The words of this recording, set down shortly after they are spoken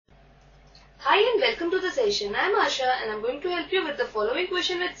Hi and welcome to the session. I am Asha and I am going to help you with the following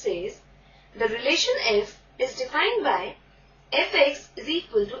question which says, the relation f is defined by fx is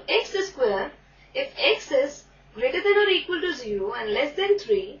equal to x square if x is greater than or equal to 0 and less than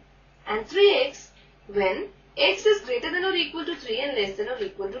 3 and 3x when x is greater than or equal to 3 and less than or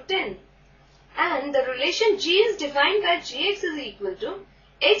equal to 10. And the relation g is defined by gx is equal to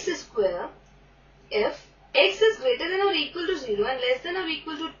x square if x is greater than or equal to 0 and less than or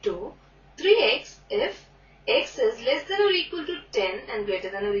equal to 2, 3x if x is less than or equal to 10 and greater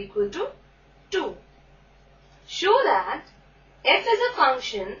than or equal to 2. Show that f is a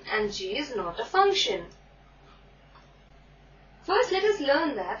function and g is not a function. First, let us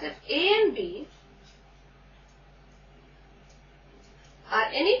learn that if a and b are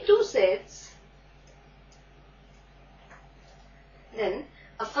any two sets, then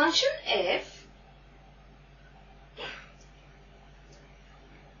a function f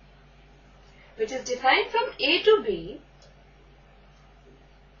which is defined from a to b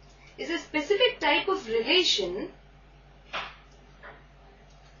is a specific type of relation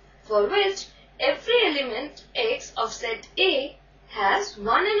for which every element x of set A has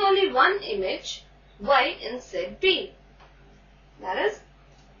one and only one image y in set B. That is,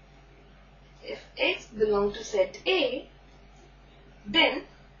 if x belongs to set A, then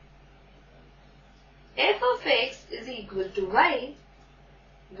f of x is equal to y,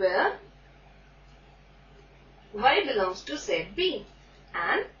 where y belongs to set B,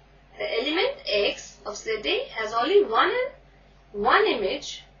 and the element x of set A has only one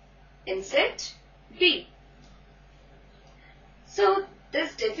image in set B. So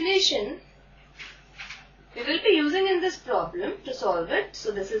this definition we will be using in this problem to solve it.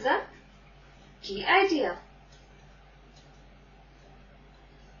 So this is a key idea.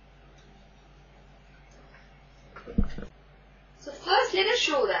 So first let us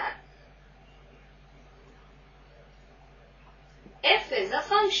show that f is a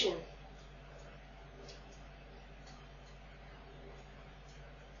function.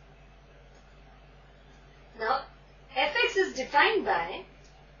 Now, fx is defined by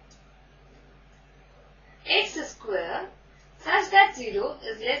x square such that 0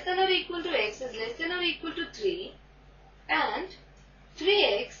 is less than or equal to x is less than or equal to 3 and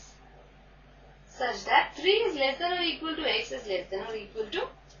 3x such that 3 is less than or equal to x is less than or equal to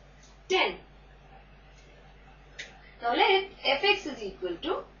 10. Now let fx is equal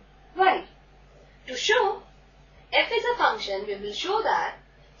to y. To show f is a function, we will show that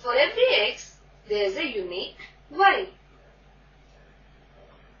for every x there is a unique y.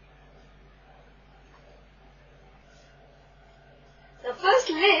 Now first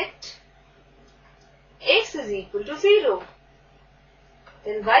let x is equal to 0.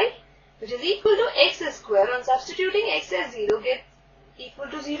 Then y, which is equal to x square, on substituting x as 0, get equal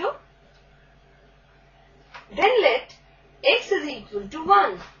to 0. Then let x is equal to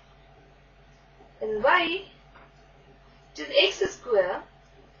 1. Then y, which is x square,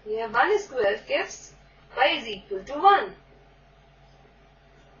 we have 1 square gives y is equal to 1.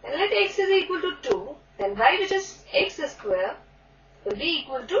 Then let x is equal to 2. Then y, which is x square, will be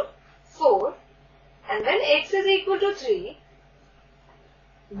equal to 4. And when x is equal to 3,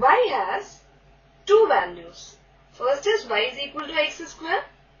 y has two values. First is y is equal to x square,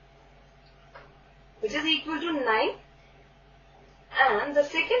 which is equal to 9, and the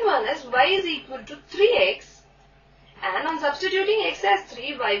second one is y is equal to 3x, and on substituting x as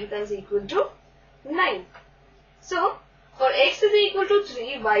 3, y becomes equal to 9. So, for x is equal to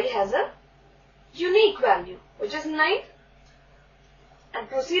 3, y has a unique value, which is 9. And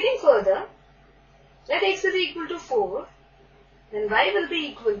proceeding further, let x is equal to 4, then y will be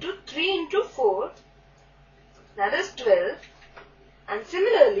equal to 3 into 4, that is 12, and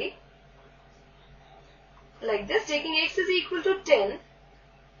similarly, like this, taking x is equal to 10,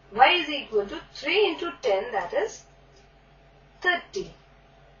 y is equal to 3 into 10, that is 30.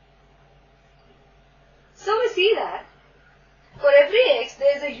 So we see that for every x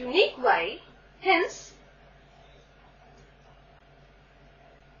there is a unique y, hence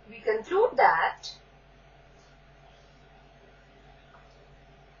we conclude that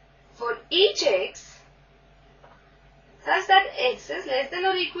for each x such that x is less than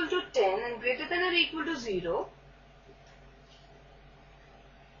or equal to 10 and greater than or equal to 0,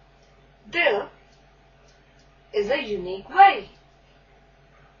 there is a unique y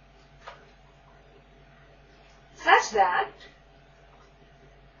such that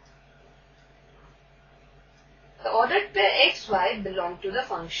the ordered pair xy belong to the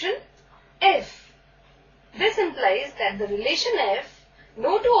function f. This implies that the relation f,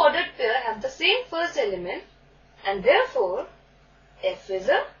 no two ordered pair have the same first element, and therefore f is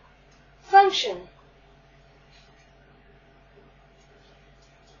a function.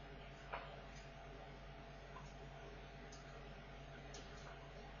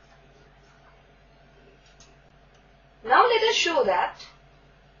 Now let us show that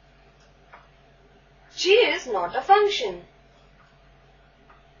g is not a function.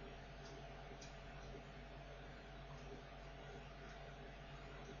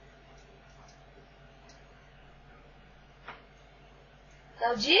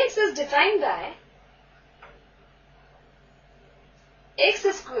 Now gx is defined by x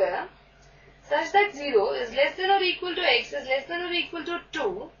square such that 0 is less than or equal to x is less than or equal to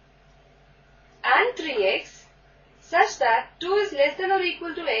 2 and 3x such that 2 is less than or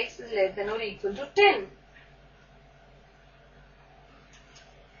equal to x is less than or equal to 10.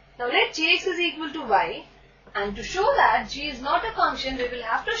 Now let gx is equal to y, and to show that g is not a function we will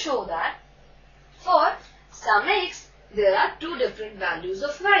have to show that for some x there are two different values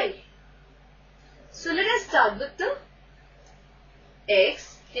of y. So let us start with the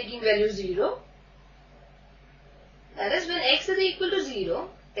x taking value 0. That is, when x is equal to 0,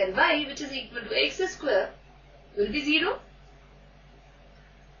 then y, which is equal to x square, will be 0.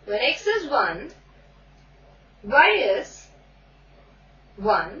 When x is 1, y is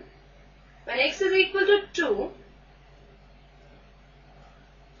 1. When x is equal to 2,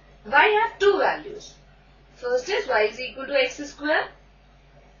 y have two values. First is y is equal to x square,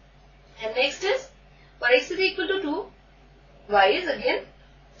 and next is for x is equal to 2, y is again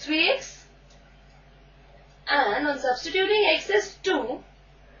 3x, and on substituting x as 2,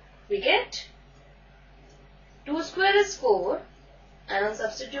 we get 2 square is 4, and on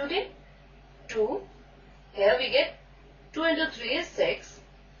substituting 2, here we get 2 into 3 is 6,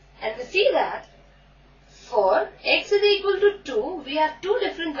 and we see that for x is equal to 2, we have two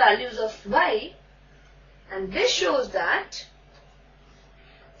different values of y, and this shows that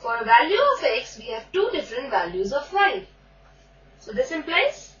for a value of x, we have two different values of y. So this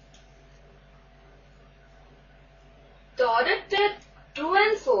implies the ordered 2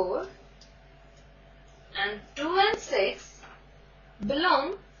 and 4 and 2 and 6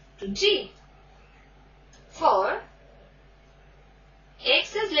 belong to G. For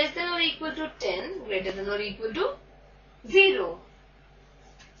x is less than or equal to 10, greater than or equal to 0.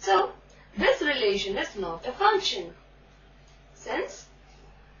 So this relation is not a function, since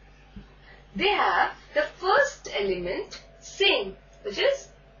they have the first element same, which is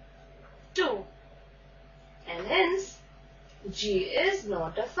 2, and hence g is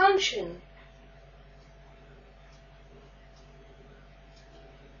not a function.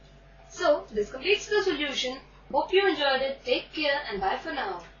 So this completes the solution. Hope you enjoyed it. Take care and bye for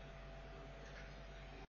now.